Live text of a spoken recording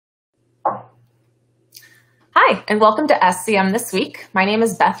Hi, and welcome to SCM This Week. My name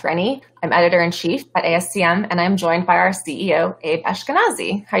is Beth Rennie. I'm editor-in-chief at ASCM, and I'm joined by our CEO, Abe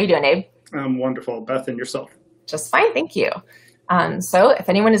Eshkenazi. How are you doing, Abe? I'm wonderful. Beth, and yourself? Just fine, thank you. So if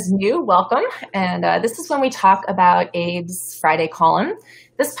anyone is new, welcome. And this is when we talk about Abe's Friday column.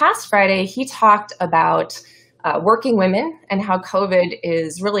 This past Friday, he talked about working women and how COVID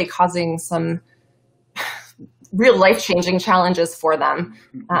is really causing some real life-changing challenges for them.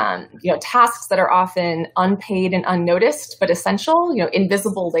 Tasks that are often unpaid and unnoticed, but essential,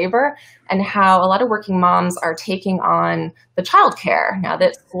 invisible labor, and how a lot of working moms are taking on the childcare now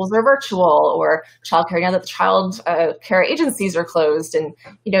that schools are virtual, or childcare now that the child care agencies are closed. And,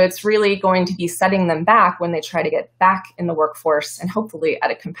 it's really going to be setting them back when they try to get back in the workforce and hopefully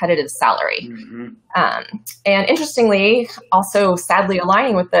at a competitive salary. And interestingly, also sadly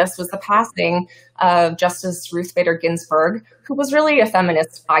aligning with this was the passing of Justice Ruth Bader Ginsburg, who was really a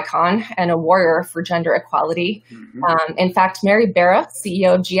feminist icon and a warrior for gender equality. In fact, Mary Barra,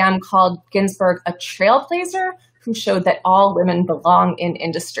 CEO of GM, called Ginsburg a trailblazer who showed that all women belong in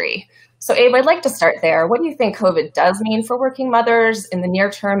industry. So Abe, I'd like to start there. What do you think COVID does mean for working mothers in the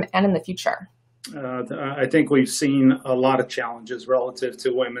near term and in the future? I think we've seen a lot of challenges relative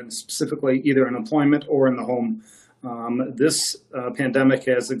to women, specifically either in employment or in the home. This pandemic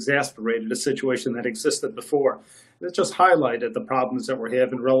has exacerbated a situation that existed before. It just highlighted the problems that we're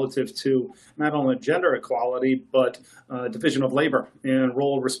having relative to not only gender equality, but division of labor and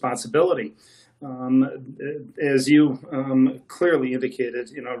role responsibility. As you clearly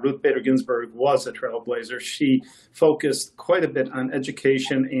indicated, Ruth Bader Ginsburg was a trailblazer. She focused quite a bit on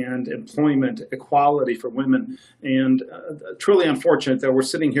education and employment equality for women. And truly unfortunate that we're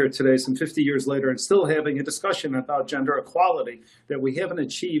sitting here today, some 50 years later, and still having a discussion about gender equality, that we haven't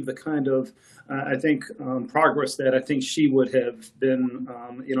achieved the kind of, progress that I think she would have been,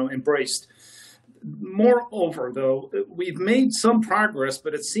 embraced. Moreover, though, we've made some progress,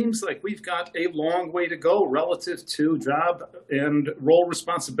 but it seems like we've got a long way to go relative to job and role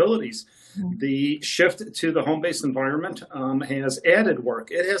responsibilities. The shift to the home-based environment has added work.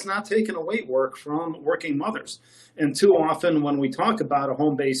 It has not taken away work from working mothers. And too often when we talk about a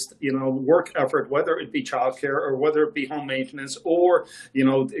home-based, work effort, whether it be childcare or whether it be home maintenance or,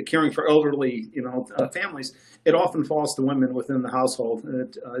 caring for elderly, families, it often falls to women within the household.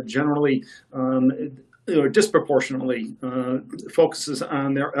 It generally disproportionately focuses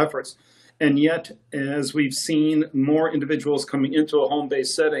on their efforts. And yet, as we've seen more individuals coming into a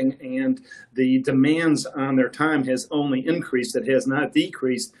home-based setting and the demands on their time has only increased, it has not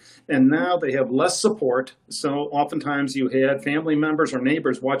decreased. And now they have less support. So oftentimes you had family members or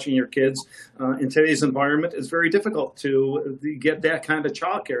neighbors watching your kids. In today's environment, it's very difficult to get that kind of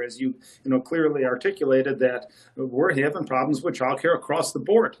childcare, as you clearly articulated that we're having problems with childcare across the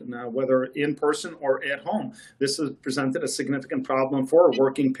board. Now, whether in person or at home, this has presented a significant problem for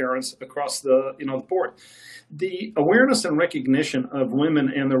working parents across the board. The awareness and recognition of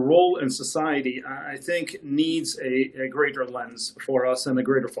women and their role in society, I think, needs a greater lens for us and a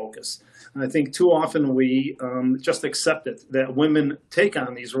greater focus. And I think too often we just accept it that women take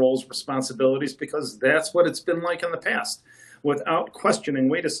on these roles, responsibilities, because that's what it's been like in the past, without questioning,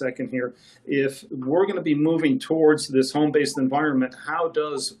 wait a second here, if we're going to be moving towards this home-based environment, how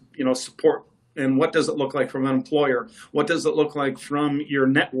does support, and what does it look like from an employer? What does it look like from your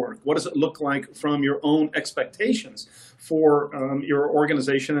network? What does it look like from your own expectations for your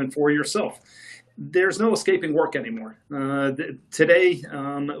organization and for yourself? There's no escaping work anymore. Today,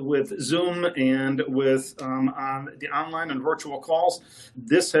 with Zoom and with on the online and virtual calls,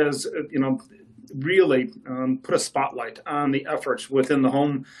 this has, really put a spotlight on the efforts within the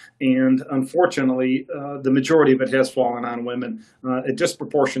home. And unfortunately, the majority of it has fallen on women. A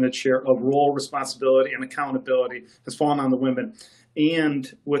disproportionate share of role responsibility and accountability has fallen on the women. And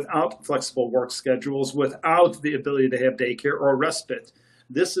without flexible work schedules, without the ability to have daycare or respite,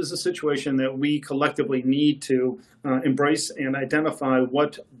 this is a situation that we collectively need to embrace and identify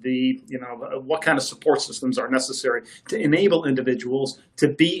what what kind of support systems are necessary to enable individuals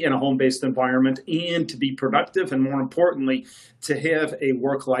to be in a home-based environment and to be productive, and more importantly, to have a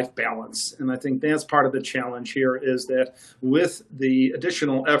work-life balance. And I think that's part of the challenge here, is that with the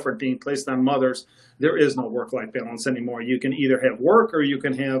additional effort being placed on mothers, there is no work-life balance anymore. You can either have work or you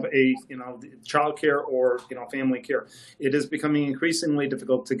can have childcare or family care. It is becoming increasingly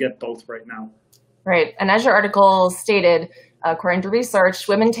difficult to get both right now. Right. And as your article stated, according to research,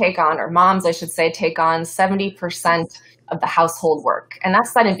 women take on, or moms, I should say, take on 70% of the household work. And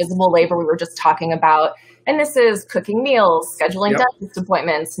that's that invisible labor we were just talking about. And this is cooking meals, scheduling dentist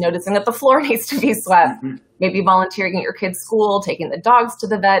appointments, noticing that the floor needs to be swept, maybe volunteering at your kid's school, taking the dogs to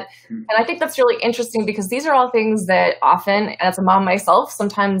the vet. And I think that's really interesting because these are all things that often, as a mom myself,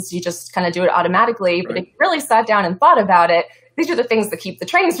 sometimes you just kind of do it automatically. But if you really sat down and thought about it, these are the things that keep the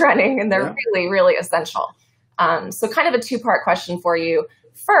trains running, and they're really, really essential. So kind of a two-part question for you.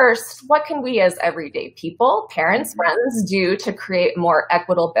 First, what can we as everyday people, parents, friends, do to create more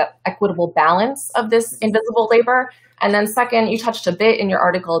equitable balance of this invisible labor? And then second, you touched a bit in your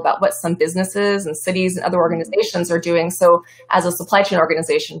article about what some businesses and cities and other organizations are doing. So as a supply chain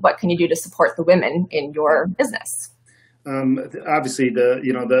organization, what can you do to support the women in your business? Obviously,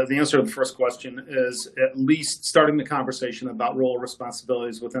 the answer to the first question is at least starting the conversation about role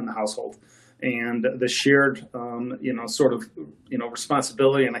responsibilities within the household and the shared,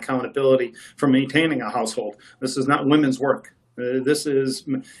 responsibility and accountability for maintaining a household. This is not women's work. This is,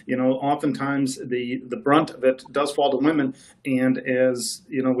 oftentimes the brunt of it does fall to women. And as,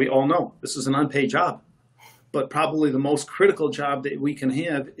 we all know, this is an unpaid job. But probably the most critical job that we can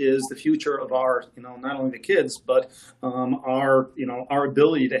have is the future of our, not only the kids, but our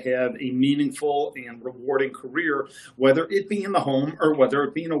ability to have a meaningful and rewarding career, whether it be in the home or whether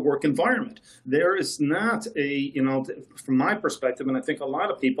it be in a work environment. There is not from my perspective, and I think a lot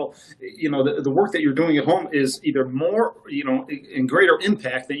of people, the work that you're doing at home is either more, in greater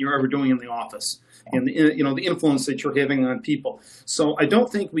impact than you're ever doing in the office. And the influence that you're having on people. So I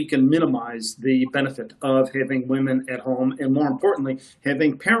don't think we can minimize the benefit of having women at home, and more importantly,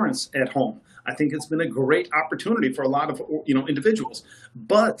 having parents at home. I think it's been a great opportunity for a lot of individuals,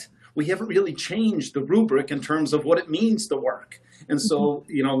 but we haven't really changed the rubric in terms of what it means to work. And so,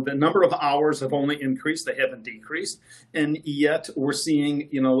 the number of hours have only increased, they haven't decreased. And yet we're seeing,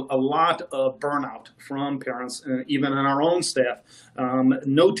 a lot of burnout from parents, even in our own staff.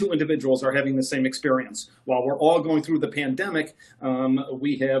 No two individuals are having the same experience. While we're all going through the pandemic,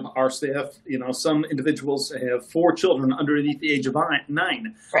 we have our staff, some individuals have 4 children underneath the age of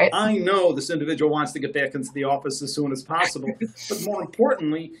 9. Right. I know this individual wants to get back into the office as soon as possible. But more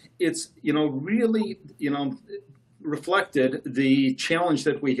importantly, it's, really, reflected the challenge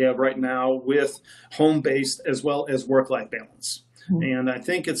that we have right now with home-based as well as work-life balance. And I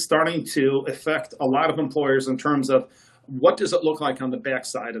think it's starting to affect a lot of employers in terms of what does it look like on the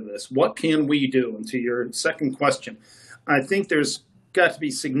backside of this? What can we do? And to your second question, I think there's got to be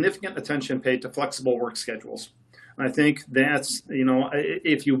significant attention paid to flexible work schedules. I think that's,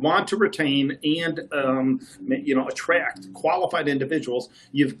 if you want to retain and, attract qualified individuals,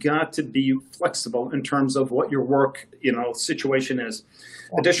 you've got to be flexible in terms of what your work, situation is.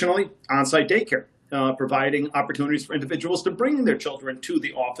 Additionally, on-site daycare. Providing opportunities for individuals to bring their children to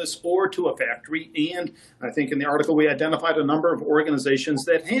the office or to a factory. And I think in the article, we identified a number of organizations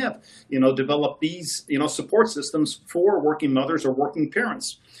that have, developed these, support systems for working mothers or working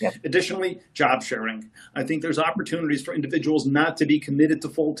parents. Yep. Additionally, job sharing. I think there's opportunities for individuals not to be committed to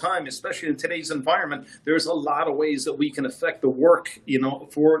full time, especially in today's environment. There's a lot of ways that we can affect the work,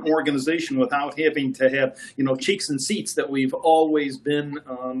 for an organization without having to have, cheeks and seats that we've always been,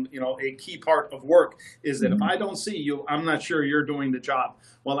 a key part of work. Is that if I don't see you, I'm not sure you're doing the job.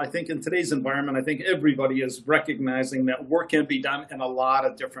 Well, I think in today's environment, I think everybody is recognizing that work can be done in a lot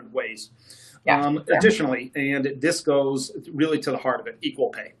of different ways. Additionally, and this goes really to the heart of it, equal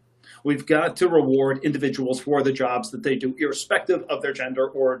pay. We've got to reward individuals for the jobs that they do, irrespective of their gender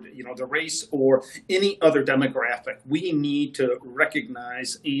or, the race or any other demographic. We need to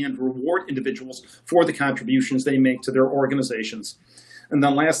recognize and reward individuals for the contributions they make to their organizations. And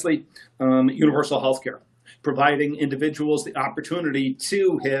then lastly, universal health care, providing individuals the opportunity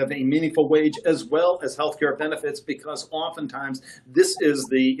to have a meaningful wage as well as healthcare benefits, because oftentimes this is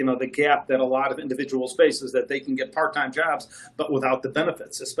the gap that a lot of individuals face, is that they can get part-time jobs, but without the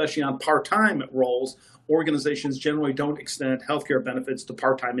benefits, especially on part-time roles. Organizations generally don't extend healthcare benefits to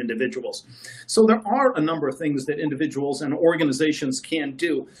part-time individuals. So there are a number of things that individuals and organizations can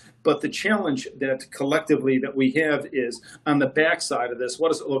do, but the challenge that collectively that we have is on the backside of this, what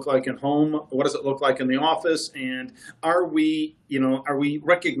does it look like at home? What does it look like in the office? And are we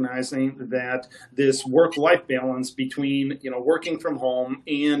recognizing that this work-life balance between, working from home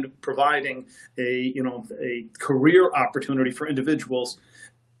and providing a career opportunity for individuals,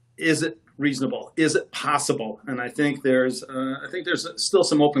 is it reasonable? Is it possible? And I think there's still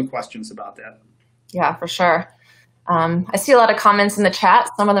some open questions about that. Yeah, for sure. I see a lot of comments in the chat.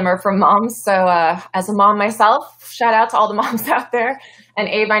 Some of them are from moms. So as a mom myself, shout out to all the moms out there. And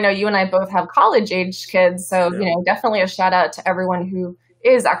Abe, I know you and I both have college-age kids. So, definitely a shout out to everyone who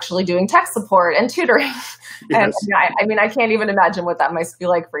is actually doing tech support and tutoring. Yes. And I can't even imagine what that must be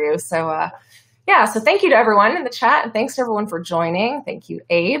like for you. So, so thank you to everyone in the chat, and thanks to everyone for joining. Thank you,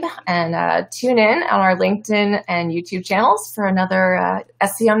 Abe, and tune in on our LinkedIn and YouTube channels for another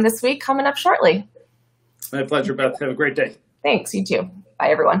SCM This Week coming up shortly. My pleasure, Beth. Have a great day. Thanks, you too. Bye,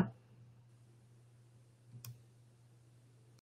 everyone.